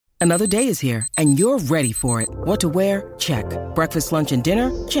Another day is here, and you're ready for it. What to wear? Check. Breakfast, lunch, and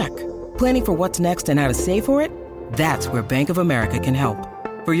dinner? Check. Planning for what's next and how to save for it? That's where Bank of America can help.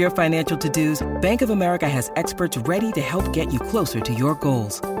 For your financial to-dos, Bank of America has experts ready to help get you closer to your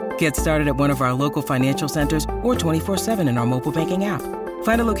goals. Get started at one of our local financial centers or 24/7 in our mobile banking app.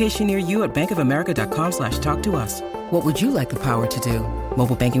 Find a location near you at bankofamerica.com/talktous. What would you like the power to do?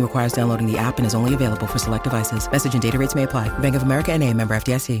 Mobile banking requires downloading the app and is only available for select devices. Message and data rates may apply. Bank of America N.A., member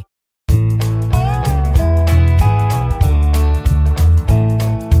FDIC.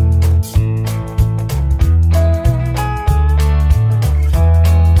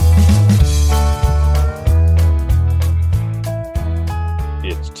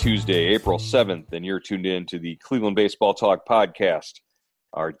 Tuesday, April 7th, and you're tuned in to the Cleveland Baseball Talk podcast,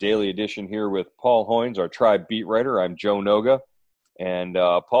 our daily edition here with Paul Hoynes, our Tribe beat writer. I'm Joe Noga, and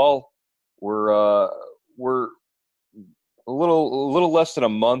Paul, we're a little less than a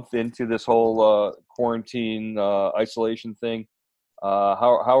month into this whole quarantine isolation thing.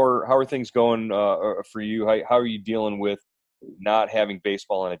 How are things going for you? How are you dealing with not having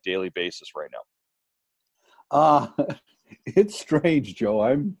baseball on a daily basis right now? It's strange, Joe.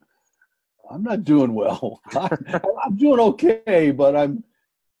 I'm not doing well. I'm doing okay, but I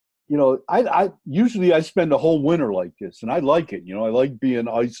usually spend a whole winter like this, and I like it. I like being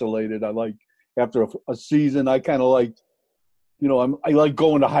isolated. I like after a season, I kind of like, I like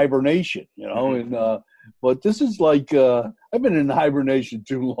going to hibernation. But this is like I've been in hibernation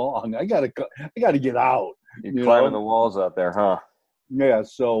too long. I gotta get out. You're climbing the walls out there, huh? Yeah.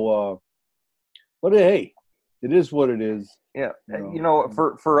 So, but hey. It is what it is. Yeah.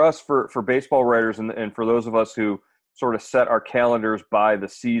 For us, for baseball writers and for those of us who sort of set our calendars by the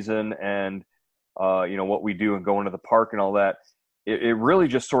season and, what we do and going to the park and all that, it really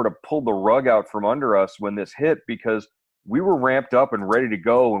just sort of pulled the rug out from under us when this hit, because we were ramped up and ready to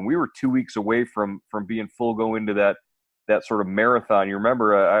go. And we were 2 weeks away from being full go into that sort of marathon. You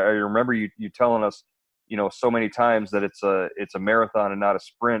remember, I remember you telling us, so many times that it's a marathon and not a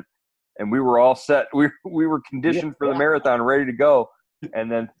sprint. And we were all set. We were conditioned for the marathon, ready to go. And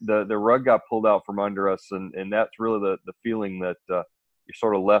then the rug got pulled out from under us. And that's really the feeling that you're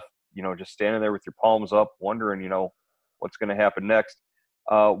sort of left, just standing there with your palms up, wondering, what's going to happen next.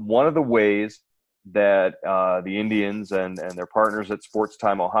 One of the ways that the Indians and their partners at Sports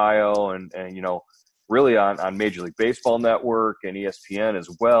Time Ohio and really on Major League Baseball Network and ESPN as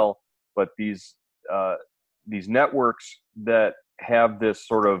well, but these networks that have this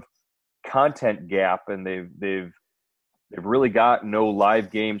sort of content gap, and they've really got no live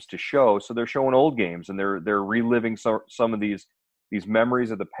games to show, so they're showing old games, and they're reliving some of these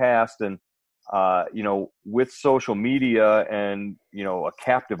memories of the past. And with social media and a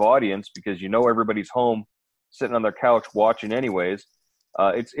captive audience, because everybody's home sitting on their couch watching anyways,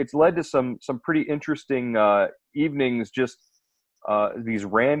 it's led to some pretty interesting evenings, just these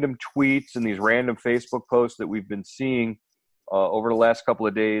random tweets and these random Facebook posts that we've been seeing over the last couple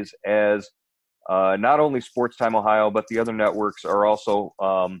of days, as not only Sports Time Ohio, but the other networks are also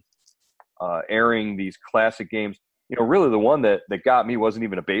airing these classic games. Really the one that got me wasn't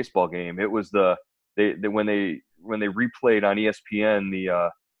even a baseball game. It was when they replayed on ESPN the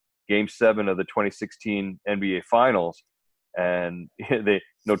Game 7 of the 2016 NBA Finals, and they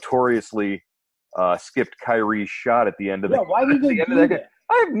notoriously skipped Kyrie's shot at the end of why did they do that?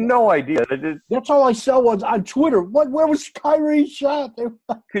 I have no idea. That's all I saw was on Twitter. Where was Kyrie's shot?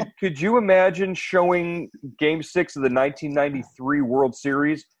 Could you imagine showing Game 6 of the 1993 World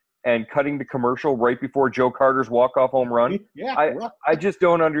Series and cutting to commercial right before Joe Carter's walk-off home run? Yeah, I just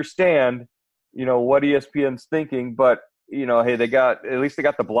don't understand, what ESPN's thinking. But hey, at least they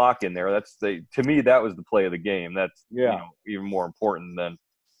got the block in there. To me, that was the play of the game. That's even more important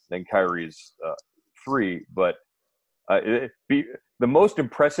than Kyrie's three. But the most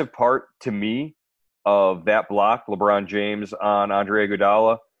impressive part to me of that block, LeBron James on Andre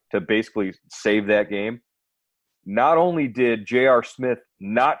Iguodala, to basically save that game, not only did J.R. Smith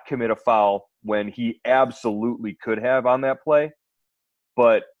not commit a foul when he absolutely could have on that play,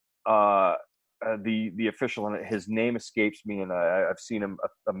 but the official, and his name escapes me, and I've seen him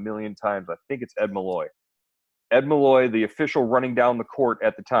a million times. I think it's Ed Malloy. Ed Malloy, the official running down the court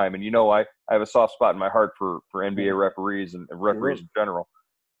at the time. And I have a soft spot in my heart for NBA referees and referees in general.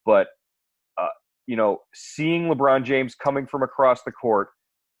 But, seeing LeBron James coming from across the court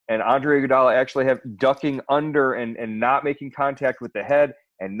and Andre Iguodala actually ducking under and not making contact with the head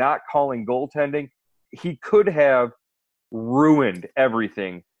and not calling goaltending, he could have ruined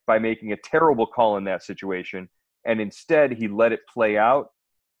everything by making a terrible call in that situation. And instead, he let it play out,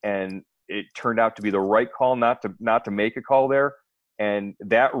 and it turned out to be the right call not to make a call there. And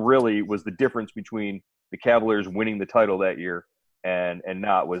that really was the difference between the Cavaliers winning the title that year and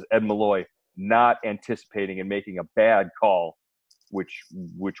not, was Ed Malloy not anticipating and making a bad call, which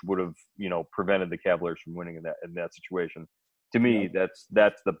would have, prevented the Cavaliers from winning in that situation. To me, that's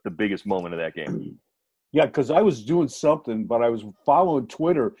the biggest moment of that game. Yeah, because I was doing something, but I was following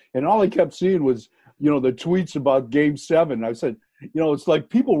Twitter, and all I kept seeing was, the tweets about Game 7. I said, it's like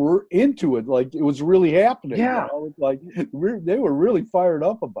people were into it, like it was really happening. Yeah, It's like they were really fired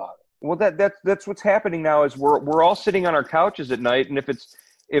up about it. Well, that's what's happening now. Is we're all sitting on our couches at night, and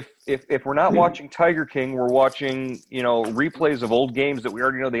if we're not watching Tiger King, we're watching replays of old games that we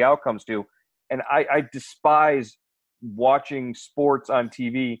already know the outcomes to. And I despise watching sports on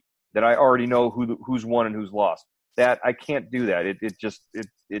TV that I already know who's won and who's lost. That I can't do that. It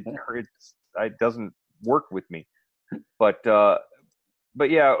doesn't work with me. But yeah,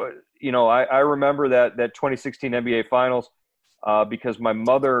 I remember that 2016 NBA Finals because my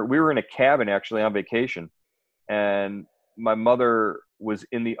mother, we were in a cabin actually on vacation, and my mother was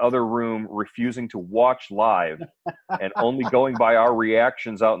in the other room refusing to watch live and only going by our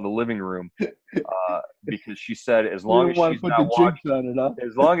reactions out in the living room because she said as long as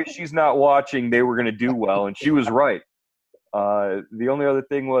she's not watching, they were going to do well, and she was right. The only other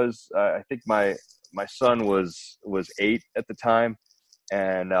thing was I think my son was 8 at the time,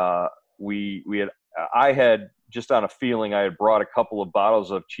 and I had just on a feeling I had brought a couple of bottles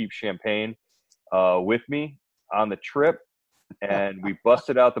of cheap champagne with me on the trip. And we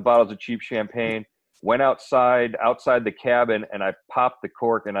busted out the bottles of cheap champagne, went outside the cabin, and I popped the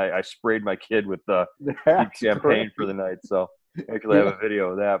cork and I sprayed my kid with the cheap champagne for the night. So I actually have a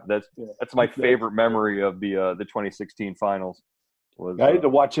video of that. That's my favorite memory of the 2016 finals. I had to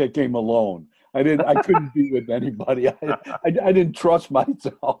watch that game alone. I couldn't be with anybody. I didn't trust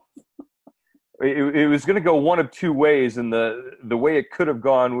myself. It was going to go one of two ways, and the way it could have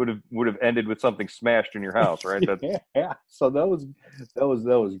gone would have ended with something smashed in your house, right? Yeah. So that was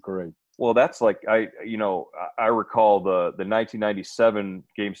great. Well, that's like I recall the 1997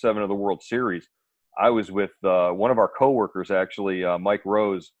 Game 7 of the World Series. I was with one of our coworkers, actually, Mike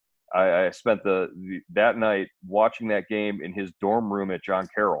Rose. I spent that night watching that game in his dorm room at John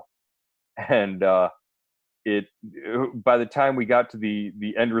Carroll, and by the time we got to the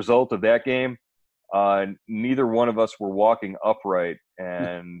end result of that game, neither one of us were walking upright,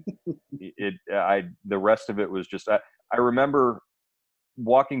 and the rest of it was just I remember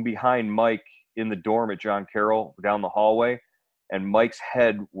walking behind Mike in the dorm at John Carroll down the hallway, and Mike's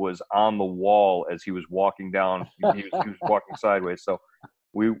head was on the wall as he was walking down. He was walking sideways. So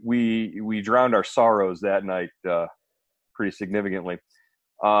we drowned our sorrows that night pretty significantly.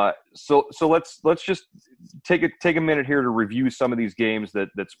 So let's just take a minute here to review some of these games that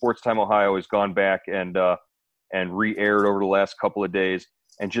Sports Time Ohio has gone back and re-aired over the last couple of days,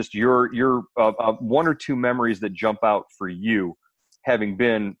 and just your one or two memories that jump out for you, having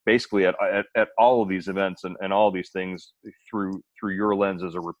been basically at all of these events and all these things through your lens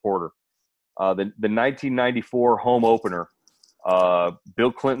as a reporter. The 1994 home opener,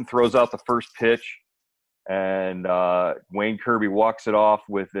 Bill Clinton throws out the first pitch, and Wayne Kirby walks it off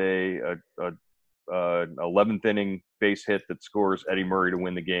with a 11th inning base hit that scores Eddie Murray to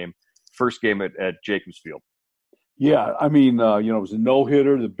win the game. First game at Jacobs Field. Yeah, I mean, it was a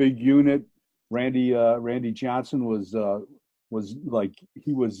no-hitter, the big unit. Randy Johnson was like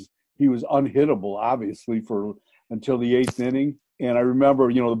he was unhittable, obviously, until the 8th inning. And I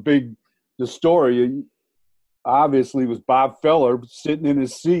remember, the story obviously was Bob Feller sitting in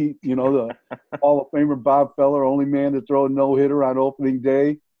his seat, the Hall of Famer Bob Feller, only man to throw a no-hitter on opening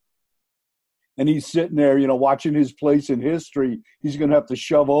day. And he's sitting there, watching his place in history. He's going to have to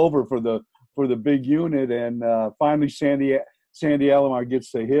shove over for the big unit. And finally, Sandy Alomar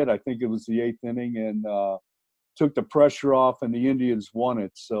gets the hit. I think it was the 8th inning, and took the pressure off, and the Indians won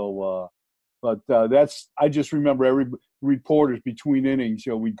it. So, I just remember every reporters between innings,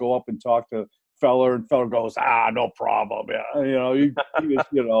 we'd go up and talk to Feller, and Feller goes, no problem. Yeah. He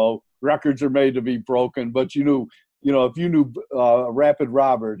was, records are made to be broken, but if you knew Rapid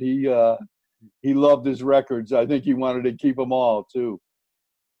Robert, he loved his records. I think he wanted to keep them all too.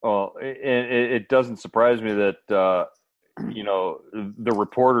 Well, it doesn't surprise me that, the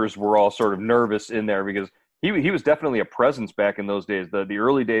reporters were all sort of nervous in there, because he was definitely a presence back in those days, the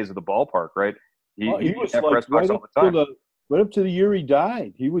early days of the ballpark, right? He was at press box all the time. Right up to the year he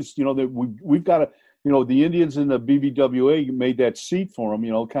died. He was, we've got the Indians and the BBWA made that seat for him,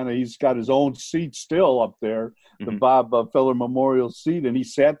 he's got his own seat still up there, the Bob Feller Memorial seat, and he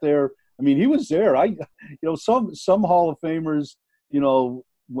sat there. I mean, he was there. Some Hall of Famers,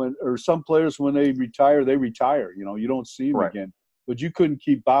 some players, when they retire, you don't see them again. but you couldn't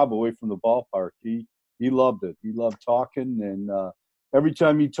keep Bob away from the ballpark. He loved it. He loved talking, and every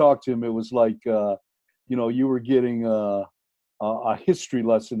time you talked to him, it was like you were getting a history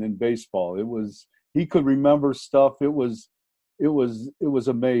lesson in baseball. He could remember stuff. It was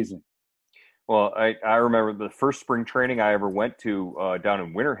amazing. Well, I remember the first spring training I ever went to down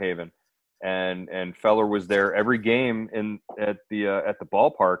in Winter Haven, and Feller was there every game at the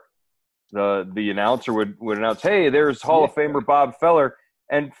ballpark. The announcer would announce, "Hey, there's Hall of Famer Bob Feller,"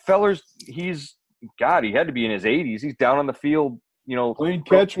 and Feller's he had to be in his 80s. He's down on the field, playing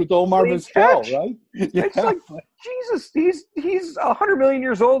catch with Omar Vizquel, right? Yeah. It's like, Jesus, he's 100 million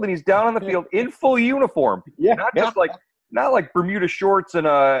years old and he's down on the field in full uniform. Yeah, not like Bermuda shorts and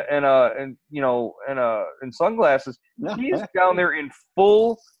sunglasses. He's down there in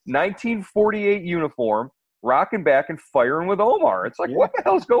full 1948 uniform, rocking back and firing with Omar. It's like, what the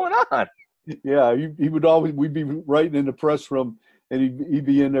hell's going on? Yeah, we'd be writing in the press room, and he'd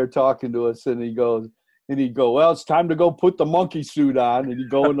be in there talking to us, and he'd go, well, it's time to go put the monkey suit on, and he'd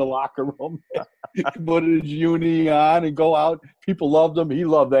go in the locker room, put his uni on, and go out. People loved him. He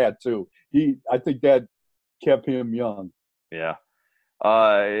loved that too. I think that kept him young. Yeah.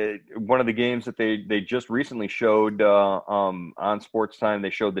 One of the games that they just recently showed on Sports Time,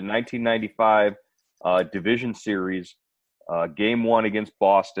 they showed the 1995 Division Series, Game 1 against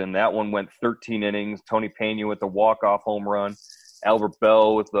Boston. That one went 13 innings. Tony Pena with the walk-off home run. Albert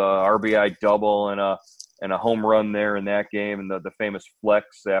Bell with the RBI double and a home run there in that game, and the famous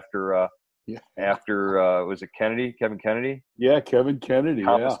flex after was it Kevin Kennedy? Yeah, Kevin Kennedy.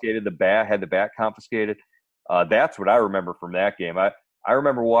 Confiscated the bat, had the bat confiscated. That's what I remember from that game. I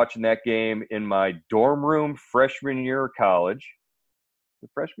remember watching that game in my dorm room freshman year of college. The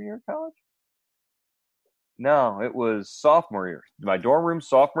freshman year of college? No, it was sophomore year. My dorm room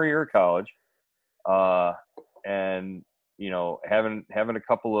sophomore year of college. And having a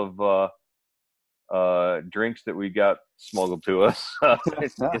couple of drinks that we got smuggled to us in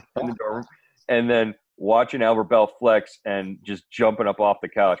the dorm room, and then watching Albert Bell flex and just jumping up off the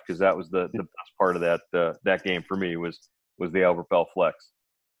couch, because that was the best part of that game for me was the Albert Bell flex.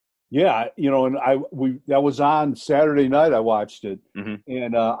 Yeah, and that was on Saturday night. I watched it, and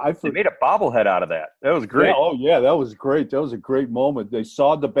they made a bobblehead out of that. That was great. Yeah, that was great. That was a great moment. They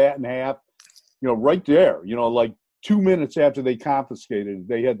sawed the bat in half, right there. Like 2 minutes after they confiscated it,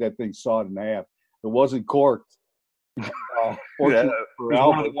 they had that thing sawed in half. It wasn't corked. It was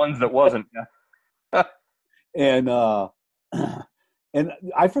one of the ones that wasn't. And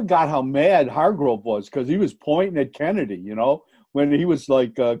I forgot how mad Hargrove was, because he was pointing at Kennedy, when he was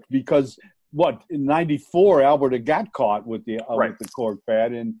like, because in '94 Albert had got caught with the cork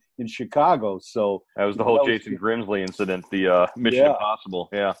bat in Chicago. So that was the whole Jason Grimsley incident, the Mission Impossible.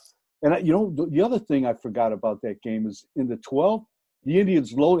 Yeah. And the other thing I forgot about that game is in the 12th, the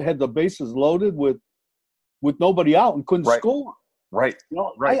Indians had the bases loaded with nobody out and couldn't score. Right.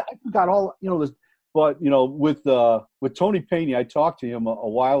 I forgot all this. But with Tony Pena, I talked to him a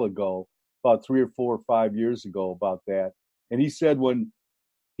while ago, about 3 or 4 or 5 years ago, about that, and he said when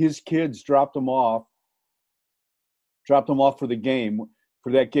his kids dropped him off for that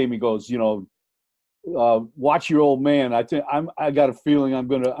game, he goes, watch your old man. I got a feeling I'm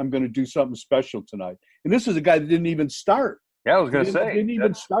gonna do something special tonight. And this is a guy that didn't even start. Yeah, I was gonna say didn't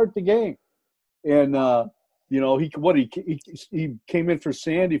even start the game, and. He came in for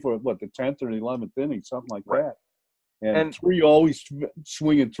Sandy for the 10th or the 11th inning, something like that. And 3-0, he's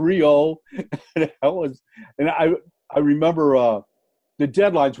swinging 3-0. And I remember the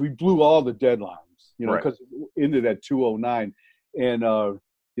deadlines. We blew all the deadlines, because into that 209. And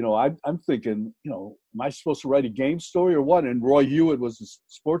I'm thinking, am I supposed to write a game story or what? And Roy Hewitt was the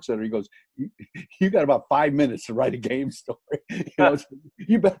sports editor. He goes, you got about 5 minutes to write a game story.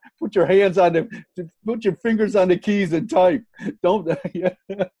 You better put your fingers on the keys and type. Don't.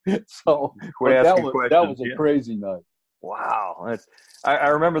 So that was a crazy night. Wow. I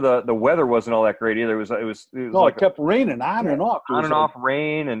remember the weather wasn't all that great either. It kept raining on and off. On and off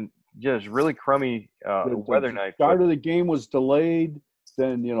rain and just really crummy weather night. The start of the game was delayed.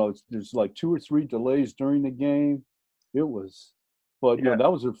 Then, there's like 2 or 3 delays during the game. It was,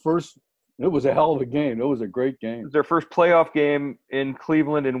 that was their first. It was a hell of a game. It was a great game. It was their first playoff game in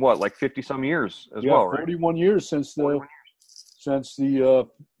Cleveland in 50-some years as well, right? 41 years since the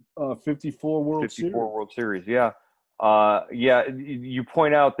 54 World Series. World Series, yeah. You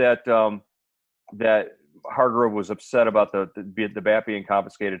point out that that Hargrove was upset about the bat being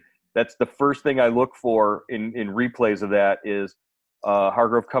confiscated. That's the first thing I look for in replays of that is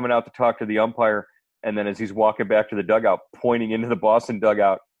Hargrove coming out to talk to the umpire, and then as he's walking back to the dugout, pointing into the Boston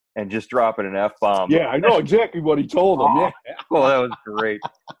dugout and just dropping an F-bomb. Yeah, I know exactly what he told him. Yeah. Oh, that was great.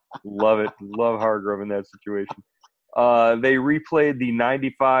 Love it. Love Hargrove in that situation. They replayed the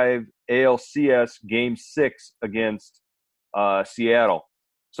 95 ALCS Game 6 against Seattle.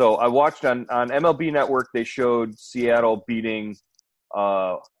 So I watched on MLB Network, they showed Seattle beating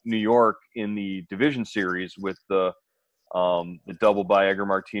New York in the division series with the double by Edgar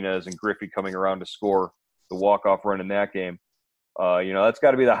Martinez and Griffey coming around to score the walk-off run in that game. That's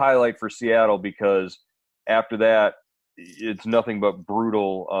got to be the highlight for Seattle, because after that, it's nothing but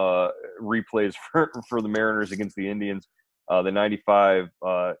brutal replays for the Mariners against the Indians. The 95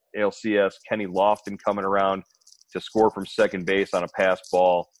 ALCS, Kenny Lofton coming around to score from second base on a pass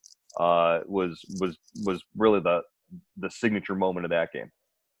ball was really the signature moment of that game.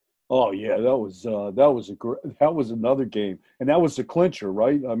 Oh yeah, that was another game, and that was the clincher,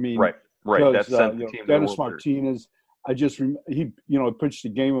 right? I mean, right. That sent the team Dennis Martinez. He pitched the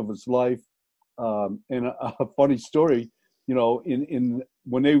game of his life. And a funny story, in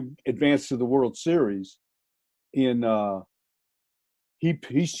when they advanced to the World Series, he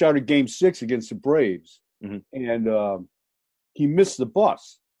started Game 6 against the Braves, and he missed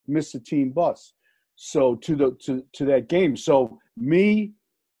the team bus. So to that game, so me,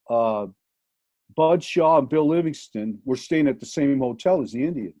 Bud Shaw, and Bill Livingston were staying at the same hotel as the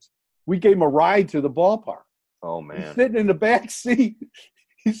Indians. We gave him a ride to the ballpark. Oh man! He's sitting in the back seat.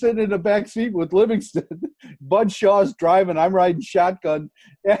 He's sitting in the back seat with Livingston. Bud Shaw's driving. I'm riding shotgun.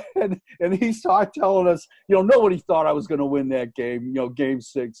 And he started telling us, nobody thought I was going to win that game, Game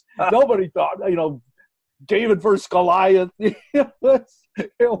 6. Nobody thought, David versus Goliath. It was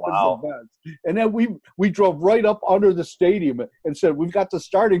the best. And then we drove right up under the stadium and said, we've got the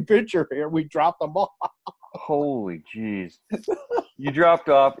starting pitcher here. We dropped them off. Holy jeez. You dropped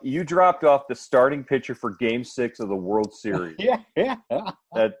off the starting pitcher for Game 6 of the World Series. Yeah.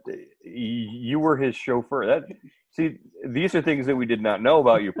 That you were his chauffeur. These are things that we did not know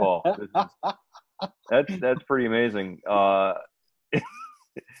about you, Paul. That's pretty amazing.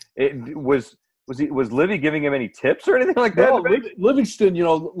 Was Livy giving him any tips or anything like that? No, Livingston,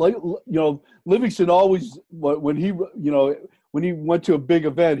 Livingston always, when he went to a big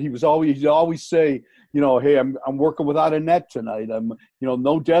event, he'd always say, hey, I'm working without a net tonight. I'm,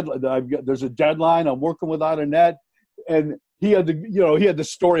 no deadline. There's a deadline. I'm working without a net. And he had the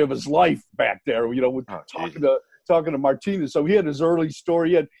story of his life back there, talking to Martinez. So he had his early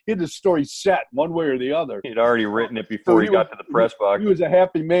story. He had his story set one way or the other. He'd already written it before he got to the press box. He was a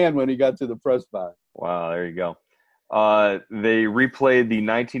happy man when he got to the press box. Wow, there you go. They replayed the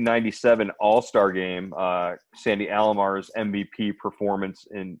 1997 All-Star Game, Sandy Alomar's MVP performance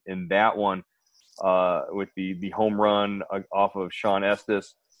in that one, with the home run off of Sean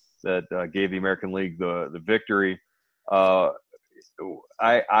Estes that gave the American League the victory. I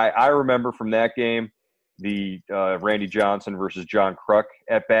remember from that game the Randy Johnson versus John Kruk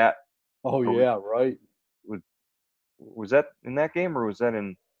at bat. Oh yeah, right. Was that in that game, or was that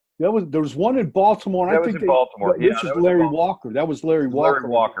in? There was one in Baltimore. That was in Baltimore. Yeah, that was Larry Walker. That was Larry Walker. Larry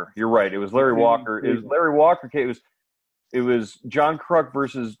Walker. You're right. It was Larry Walker. It was Larry Walker. It was John Kruk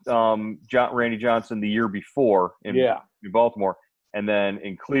versus Randy Johnson the year before in Baltimore, and then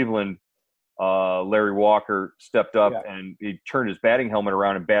in Cleveland, Larry Walker stepped up and he turned his batting helmet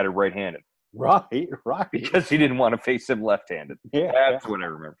around and batted right-handed. Right. Because he didn't want to face him left-handed. Yeah, that's what I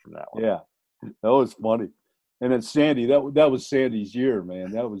remember from that one. Yeah, that was funny. And then Sandy, that was Sandy's year,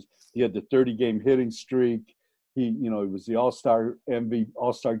 man. He had the 30-game hitting streak. He was the All-Star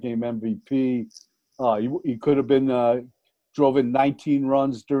Game MVP. He could have been drove in 19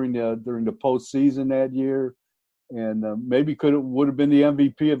 runs during the postseason that year, and maybe would have been the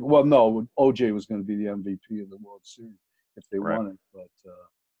MVP of. Well, no, OJ was going to be the MVP of the World Series if they won it,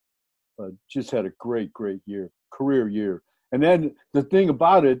 but just had a great year, career year. And then the thing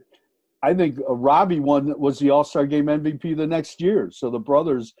about it, I think Robbie was the All-Star Game MVP the next year. So the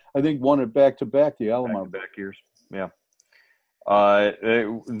brothers, I think, won it back-to-back, the Alomar. Back years, yeah.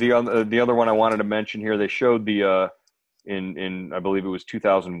 The other one I wanted to mention here, they showed in I believe it was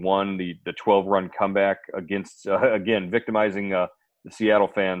 2001, the 12-run comeback against, again, victimizing the Seattle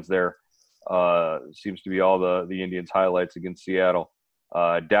fans there. Seems to be all the Indians' highlights against Seattle.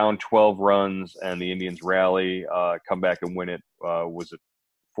 Down 12 runs, and the Indians rally, come back and win it. Was it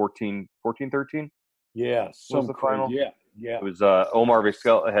 14-13? Yeah. Was the final? Yeah. It was Omar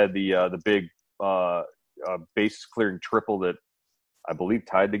Vizquel had the big base clearing triple that I believe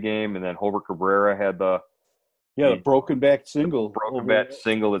tied the game, and then Holbert Cabrera had the broken back single.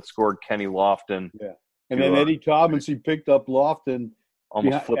 Single that scored Kenny Lofton. Yeah. And then Eddie Thomas, he picked up Lofton.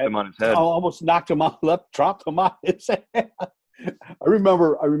 Almost flipped him on his head. Almost knocked him out, dropped him on his head. I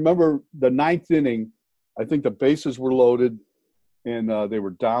remember the ninth inning. I think the bases were loaded, and they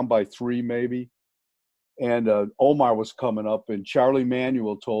were down by 3 maybe. And Omar was coming up, and Charlie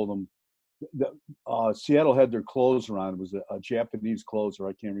Manuel told him that Seattle had their closer on. It was a Japanese closer.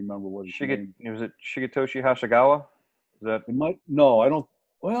 I can't remember what his name. Was it Shigetoshi Hashagawa? Is that it might? No, I don't.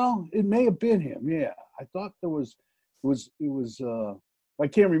 Well, it may have been him. Yeah, I thought there was. It was. I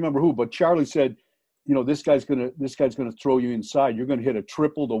can't remember who, but Charlie said, this guy's gonna throw you inside. You're gonna hit a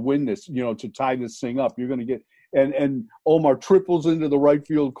triple to win this. To tie this thing up. You're gonna get and Omar triples into the right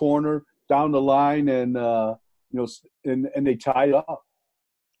field corner down the line, and and they tie it up.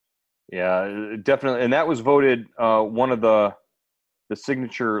 Yeah, definitely, and that was voted one of the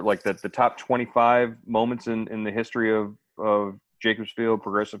signature, like the top 25 moments in the history of Jacobs Field,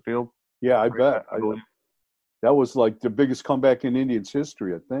 Progressive Field. Yeah, I bet. That was like the biggest comeback in Indians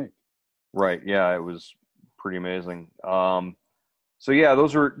history, I think. Right. Yeah, it was pretty amazing. So yeah,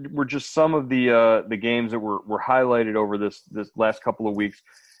 those were just some of the games that were highlighted over this last couple of weeks.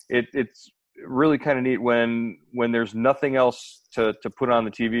 It's really kind of neat when there's nothing else to put on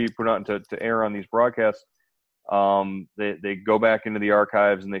the TV, put on to air on these broadcasts. They go back into the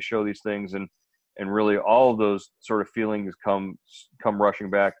archives and they show these things, and really all of those sort of feelings come rushing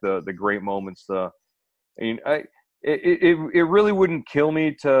back. The great moments. It really wouldn't kill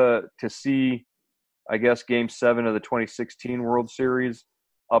me to see, I guess, Game 7 of the 2016 World Series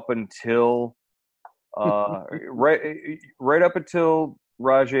up until right up until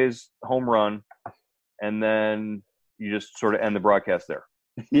Rajay's home run, and then you just sort of end the broadcast there.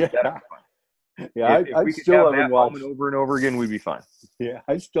 Yeah, yeah. If we could have that moment over and over again, we'd be fine. Yeah,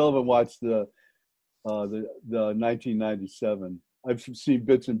 I still haven't watched the 1997. I've seen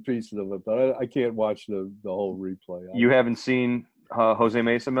bits and pieces of it, but I can't watch the whole replay. You haven't seen Jose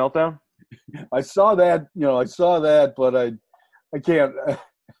Mesa meltdown? I saw that, but I can't.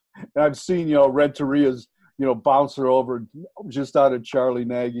 I've seen, Red Torria's, bouncer over just out of Charlie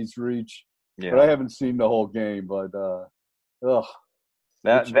Nagy's reach. Yeah. But I haven't seen the whole game. But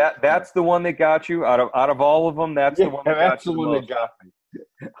that's the one that got you out of all of them. That's the one that got me.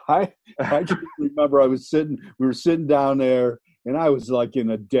 I just remember we were sitting down there, and I was like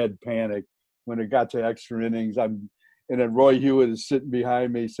in a dead panic when it got to extra innings. And then Roy Hewitt is sitting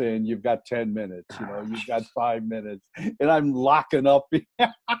behind me saying, "You've got 10 minutes. You've got 5 minutes," and I'm locking up.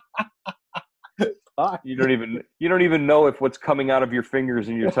 You don't even know if what's coming out of your fingers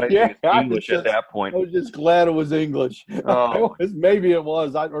and you're typing is English at that point. I was just glad it was English. Oh. Maybe it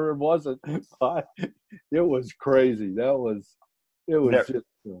was, or it wasn't. But it was crazy. That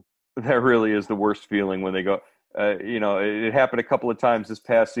really is the worst feeling when they go. It happened a couple of times this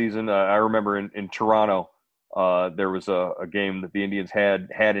past season. I remember in Toronto, there was a game that the Indians had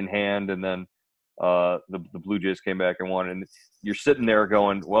in hand, and then the Blue Jays came back and won. And you're sitting there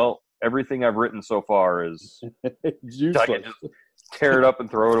going, well, everything I've written so far is useless. I can just tear it up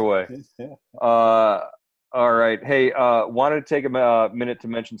and throw it away. All right. Hey, wanted to take a minute to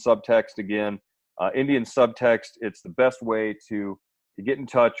mention Subtext again. Indian Subtext, it's the best way to get in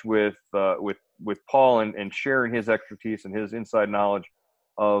touch with Paul and sharing his expertise and his inside knowledge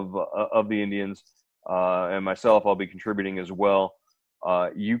of the Indians. And myself, I'll be contributing as well.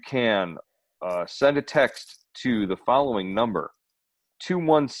 You can send a text to the following number,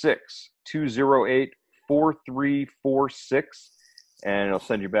 216-208-4346, and it'll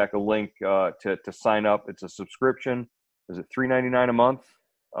send you back a link to sign up. It's a subscription. Is it $3.99 a month?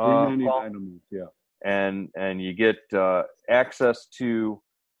 $3.99 a month, yeah. And you get access to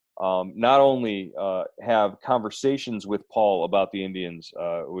not only have conversations with Paul about the Indians,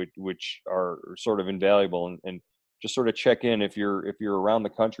 which are sort of invaluable, and just sort of check in if you're around the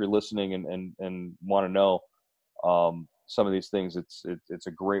country listening and want to know some of these things. It's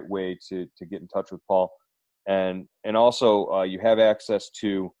a great way to get in touch with Paul, and also you have access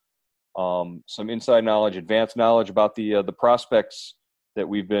to some inside knowledge, advanced knowledge about the prospects that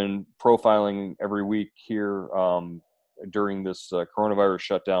we've been profiling every week here during this coronavirus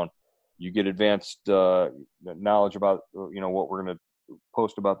shutdown. You get advanced knowledge about what we're going to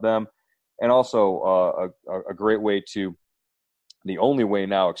post about them, and also a great way the only way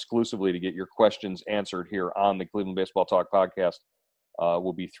now exclusively to get your questions answered here on the Cleveland Baseball Talk podcast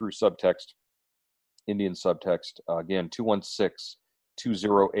will be through Subtext, Indian Subtext. Again,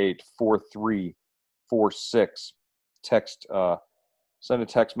 216-208-4346. Text. Send a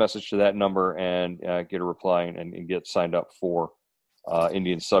text message to that number and get a reply and get signed up for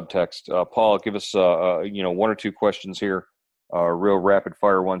Indian Subtext. Paul, give us one or two questions here, real rapid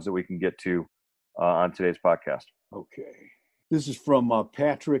fire ones that we can get to on today's podcast. Okay. This is from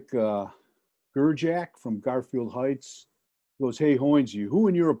Patrick Gurjak from Garfield Heights. goes, "Hey, Hoynesy, who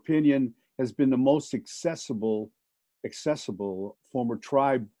in your opinion has been the most accessible former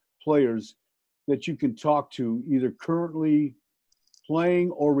Tribe players that you can talk to, either currently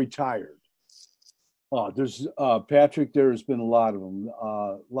playing or retired?" There's Patrick. There's been a lot of them.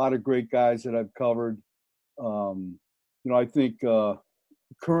 A lot of great guys that I've covered. I think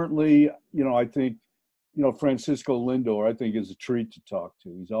currently, I think, Francisco Lindor, I think, is a treat to talk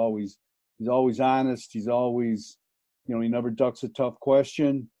to. He's always honest. He's always, he never ducks a tough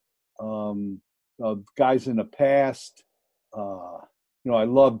question. Guys in the past, I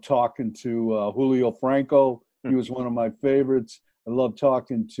love talking to Julio Franco. He was one of my favorites. I love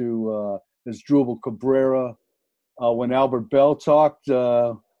talking to Asdrubal Cabrera. When Albert Bell talked,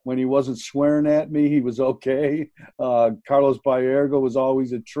 when he wasn't swearing at me, he was okay. Carlos Baerga was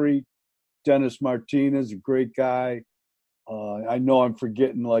always a treat. Dennis Martinez, a great guy. I know I'm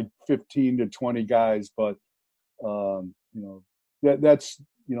forgetting like 15 to 20 guys, but that's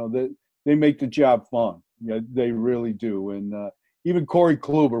they make the job fun. They really do. And even Corey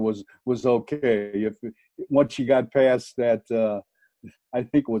Kluber was okay. Once you got past that, I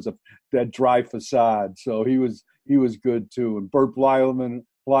think it was that dry facade. So he was good too. And Burt Blyleven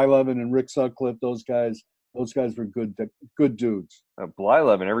and Rick Sutcliffe, those guys were good dudes.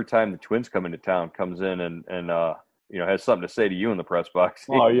 Blyleven, every time the Twins come into town, comes in and has something to say to you in the press box.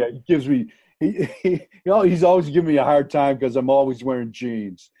 Oh yeah, he gives me. He's always giving me a hard time because I'm always wearing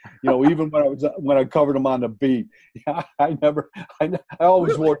jeans. Even when I covered him on the beat, I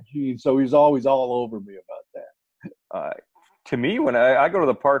always wore jeans, so he's always all over me about that. To me, when I go to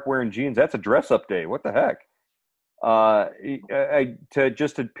the park wearing jeans, that's a dress-up day. What the heck? To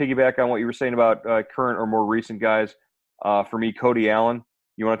piggyback on what you were saying about current or more recent guys, for me, Cody Allen.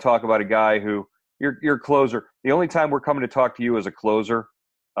 You want to talk about a guy who you're a closer. The only time we're coming to talk to you as a closer,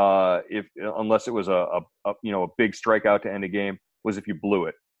 unless it was a big strikeout to end a game, was if you blew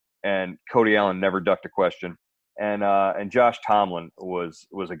it. And Cody Allen never ducked a question. And Josh Tomlin was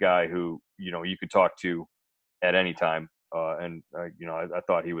a guy who you could talk to at any time. I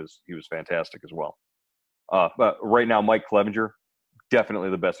thought he was fantastic as well. But right now, Mike Clevenger, definitely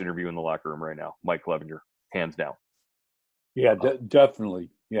the best interview in the locker room right now. Mike Clevenger, hands down. Yeah, definitely.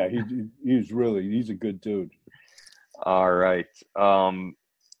 Yeah, he's a good dude. All right.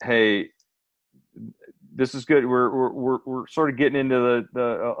 Hey, this is good. We're sort of getting into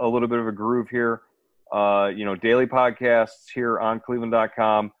a little bit of a groove here. Daily podcasts here on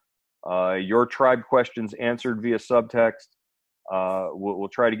Cleveland.com. Your Tribe questions answered via subtext. We'll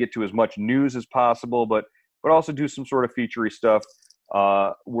try to get to as much news as possible, but also do some sort of featurey stuff.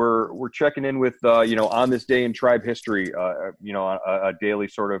 We're checking in with on this day in Tribe history. A daily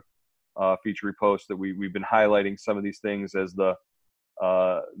sort of featurey post that we've been highlighting some of these things as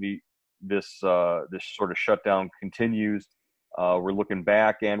this sort of shutdown continues. We're looking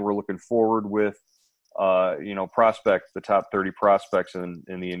back and we're looking forward with prospects, the top 30 prospects in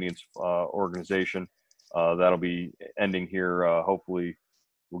the Indians organization. That'll be ending here. Hopefully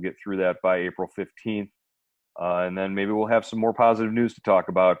we'll get through that by April 15th. And then maybe we'll have some more positive news to talk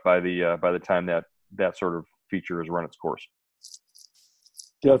about by the time that sort of feature has run its course.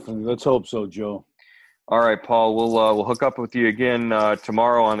 Definitely. Let's hope so, Joe. All right, Paul, we'll hook up with you again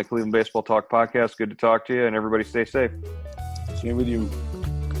tomorrow on the Cleveland Baseball Talk podcast. Good to talk to you, and everybody stay safe. Same with you.